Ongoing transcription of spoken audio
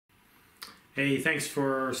Hey, thanks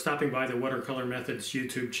for stopping by the Watercolor Methods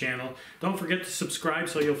YouTube channel. Don't forget to subscribe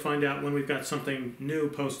so you'll find out when we've got something new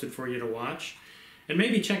posted for you to watch. And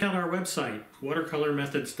maybe check out our website,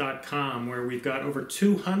 watercolormethods.com, where we've got over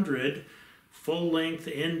 200 full-length,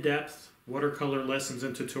 in-depth watercolor lessons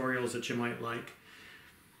and tutorials that you might like.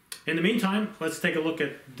 In the meantime, let's take a look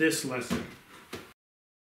at this lesson.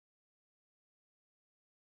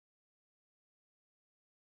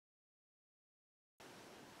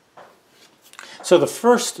 So the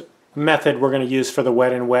first method we're going to use for the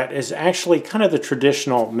wet and wet is actually kind of the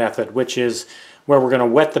traditional method, which is where we're going to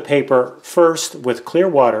wet the paper first with clear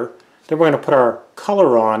water, then we're going to put our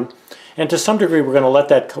color on, and to some degree we're going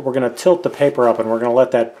to tilt the paper up and we're going to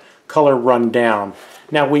let that color run down.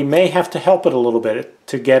 Now we may have to help it a little bit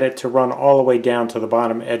to get it to run all the way down to the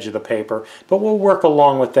bottom edge of the paper, but we'll work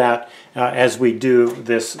along with that as we do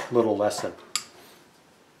this little lesson.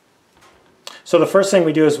 So the first thing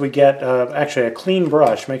we do is we get actually a clean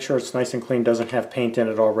brush, make sure it's nice and clean, doesn't have paint in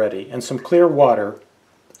it already, and some clear water.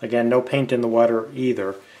 Again, no paint in the water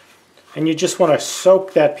either. And you just want to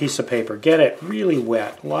soak that piece of paper, get it really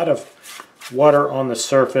wet, a lot of water on the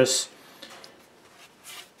surface.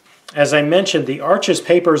 As I mentioned, the Arches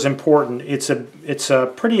paper is important. It's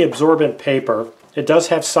a pretty absorbent paper. It does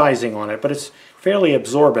have sizing on it, but it's fairly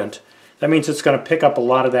absorbent. That means it's going to pick up a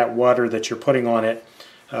lot of that water that you're putting on it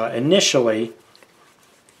initially,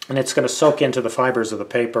 and it's going to soak into the fibers of the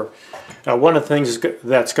paper. One of the things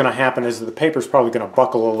that's going to happen is that the paper is probably going to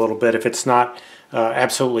buckle a little bit if it's not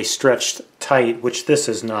absolutely stretched tight, which this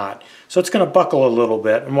is not. So it's going to buckle a little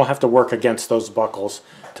bit, and we'll have to work against those buckles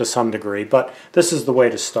to some degree, but this is the way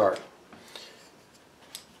to start.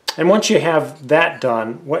 And once you have that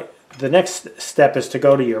done, the next step is to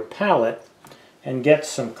go to your palette and get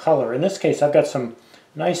some color. In this case, I've got some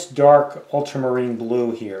nice dark ultramarine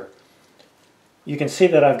blue here. You can see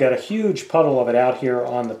that I've got a huge puddle of it out here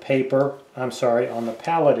on the paper, on the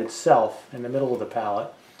palette itself, in the middle of the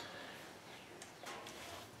palette.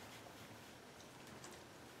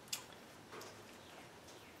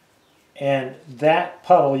 And that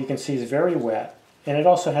puddle, you can see, is very wet, and it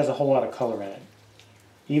also has a whole lot of color in it.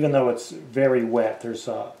 Even though it's very wet, there's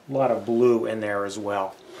a lot of blue in there as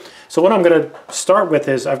well. So what I'm going to start with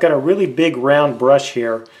is I've got a really big round brush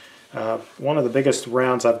here, one of the biggest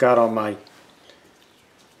rounds I've got on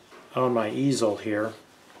my easel here.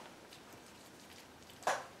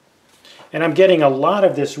 And I'm getting a lot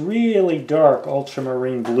of this really dark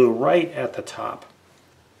ultramarine blue right at the top.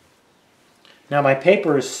 Now my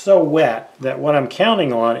paper is so wet that what I'm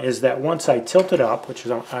counting on is that once I tilt it up, which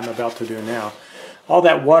is I'm about to do now, all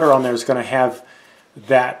that water on there is going to have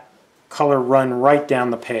that color run right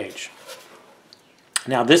down the page.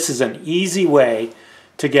 Now this is an easy way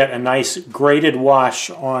to get a nice graded wash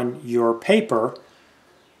on your paper,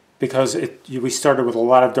 because we started with a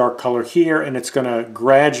lot of dark color here, and it's going to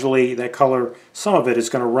gradually, that color, some of it is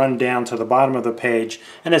going to run down to the bottom of the page,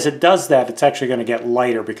 and as it does that, it's actually going to get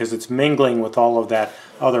lighter because it's mingling with all of that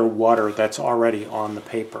other water that's already on the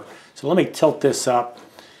paper. So let me tilt this up,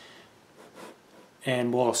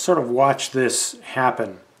 and we'll sort of watch this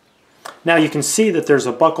happen. Now you can see that there's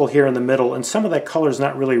a buckle here in the middle, and some of that color is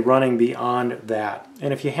not really running beyond that.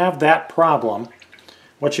 And if you have that problem,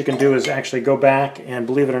 what you can do is actually go back and,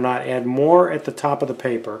 believe it or not, add more at the top of the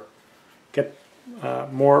paper. Get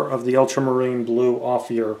more of the ultramarine blue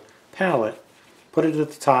off your palette. Put it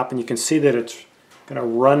at the top, and you can see that it's going to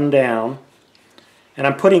run down. And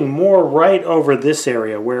I'm putting more right over this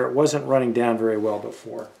area where it wasn't running down very well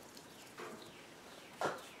before.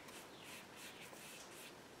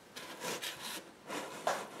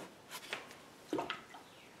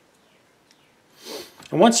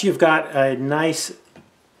 And once you've got a nice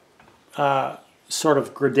sort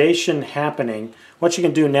of gradation happening, what you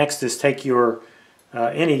can do next is take your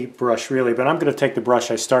any brush really, but I'm going to take the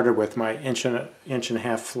brush I started with, my inch and a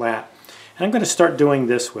half flat, and I'm going to start doing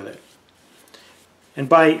this with it. And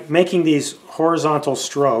by making these horizontal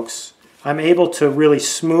strokes, I'm able to really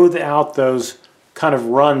smooth out those kind of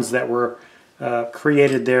runs that were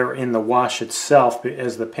created there in the wash itself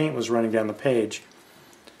as the paint was running down the page.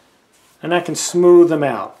 And I can smooth them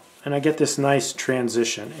out, and I get this nice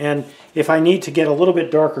transition. And if I need to get a little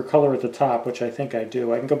bit darker color at the top, which I think I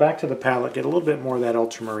do, I can go back to the palette, get a little bit more of that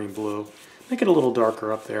ultramarine blue, make it a little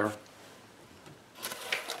darker up there.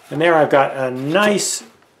 And there I've got a nice,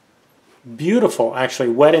 beautiful, actually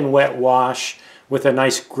wet and wet wash with a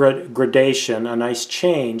nice gradation, a nice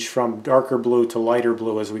change from darker blue to lighter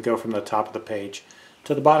blue as we go from the top of the page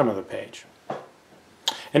to the bottom of the page.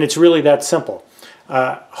 And it's really that simple.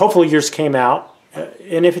 Hopefully yours came out,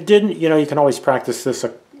 and if it didn't, you know, you can always practice this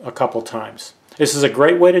a couple times. This is a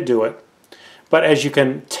great way to do it. But as you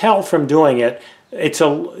can tell from doing it, it's a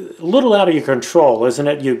little out of your control, isn't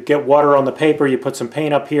it? You get water on the paper, you put some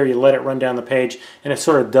paint up here, you let it run down the page, and it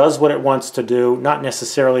sort of does what it wants to do, not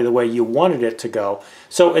necessarily the way you wanted it to go.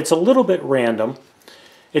 So it's a little bit random.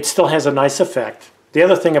 It still has a nice effect. The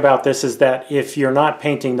other thing about this is that if you're not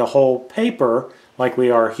painting the whole paper, like we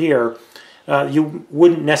are here, you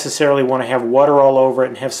wouldn't necessarily want to have water all over it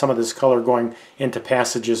and have some of this color going into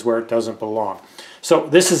passages where it doesn't belong. So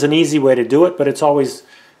this is an easy way to do it, but it's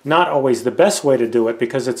not always the best way to do it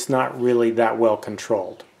because it's not really that well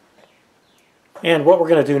controlled. And what we're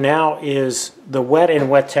going to do now is the wet and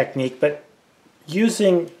wet technique, but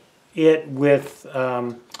using it with,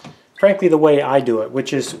 frankly, the way I do it,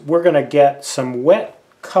 which is we're going to get some wet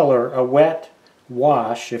color, a wet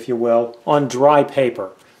wash, if you will, on dry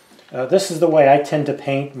paper. This is the way I tend to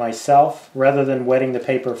paint myself rather than wetting the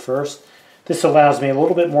paper first. This allows me a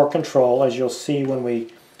little bit more control, as you'll see when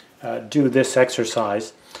we do this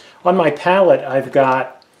exercise. On my palette, I've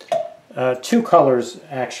got two colors,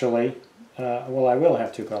 actually. Well, I will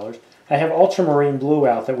have two colors. I have ultramarine blue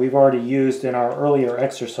out that we've already used in our earlier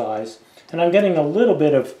exercise, and I'm getting a little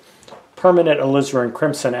bit of permanent alizarin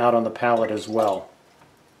crimson out on the palette as well.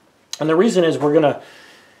 And the reason is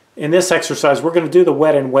in this exercise, we're going to do the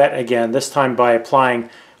wet and wet again, this time by applying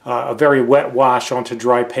a very wet wash onto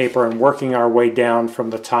dry paper and working our way down from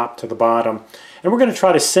the top to the bottom. And we're going to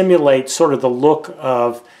try to simulate sort of the look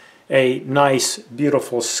of a nice,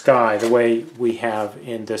 beautiful sky, the way we have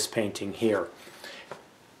in this painting here.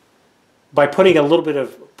 By putting a little bit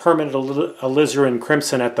of permanent alizarin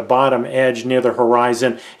crimson at the bottom edge near the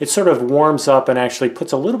horizon, it sort of warms up and actually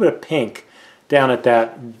puts a little bit of pink down at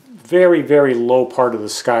that very, very low part of the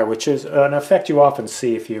sky, which is an effect you often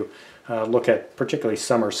see if you look at particularly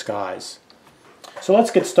summer skies. So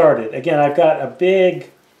let's get started. Again, I've got a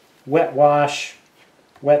big wet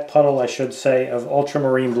puddle, I should say, of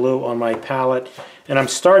ultramarine blue on my palette, and I'm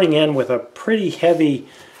starting in with a pretty heavy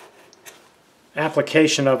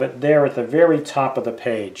application of it there at the very top of the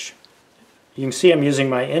page. You can see I'm using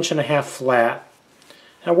my 1.5 inch flat.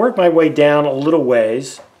 I work my way down a little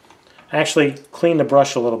ways. I actually clean the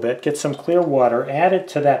brush a little bit, get some clear water, add it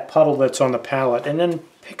to that puddle that's on the palette, and then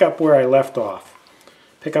pick up where I left off.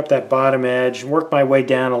 Pick up that bottom edge, work my way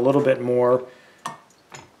down a little bit more.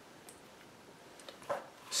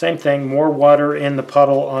 Same thing, more water in the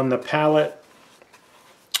puddle on the palette.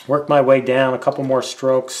 Work my way down, a couple more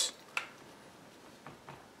strokes.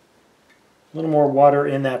 A little more water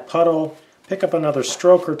in that puddle. Pick up another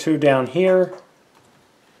stroke or two down here.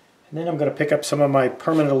 And then I'm going to pick up some of my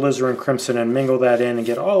permanent alizarin crimson and mingle that in and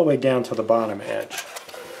get all the way down to the bottom edge.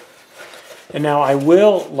 And now I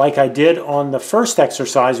will, like I did on the first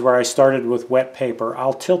exercise where I started with wet paper,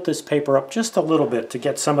 I'll tilt this paper up just a little bit to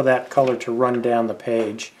get some of that color to run down the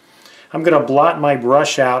page. I'm going to blot my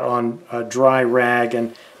brush out on a dry rag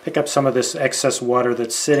and pick up some of this excess water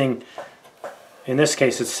that's sitting, in this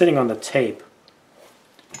case it's sitting on the tape,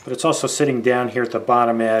 but it's also sitting down here at the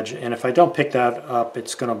bottom edge, and if I don't pick that up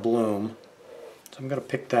it's going to bloom. So I'm going to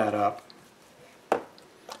pick that up.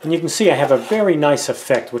 And you can see I have a very nice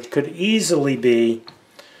effect, which could easily be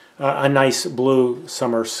a nice blue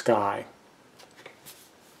summer sky.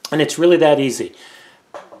 And it's really that easy.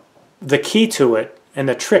 The key to it, and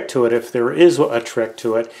the trick to it, if there is a trick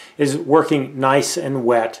to it, is working nice and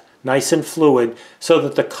wet, nice and fluid, so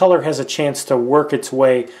that the color has a chance to work its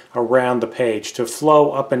way around the page, to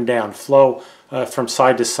flow up and down, flow from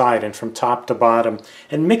side to side and from top to bottom,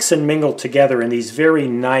 and mix and mingle together in these very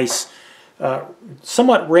nice,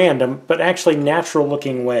 somewhat random, but actually natural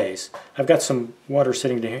looking ways. I've got some water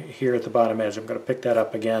sitting here at the bottom edge. I'm going to pick that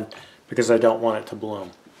up again because I don't want it to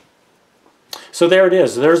bloom. So there it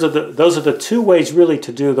is. Those are the two ways really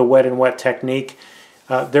to do the wet and wet technique.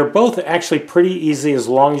 They're both actually pretty easy as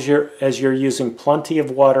long as you're using plenty of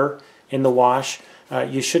water in the wash.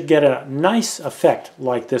 You should get a nice effect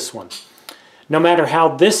like this one. No matter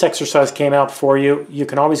how this exercise came out for you, you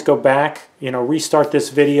can always go back, restart this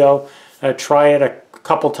video, try it a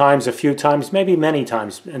couple times, a few times, maybe many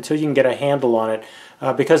times until you can get a handle on it.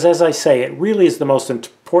 Because as I say, it really is the most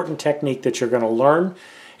important technique that you're going to learn.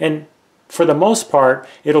 And for the most part,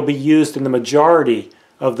 it'll be used in the majority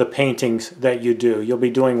of the paintings that you do. You'll be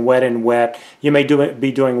doing wet and wet. You may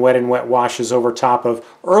be doing wet and wet washes over top of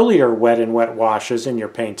earlier wet and wet washes in your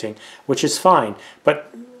painting, which is fine.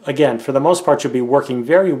 But again, for the most part, you'll be working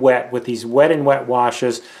very wet with these wet and wet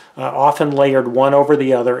washes, often layered one over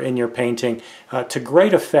the other in your painting to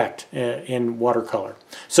great effect in watercolor.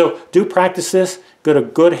 So do practice this, get a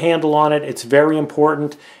good handle on it, it's very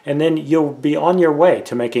important, and then you'll be on your way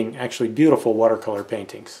to making actually beautiful watercolor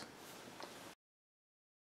paintings.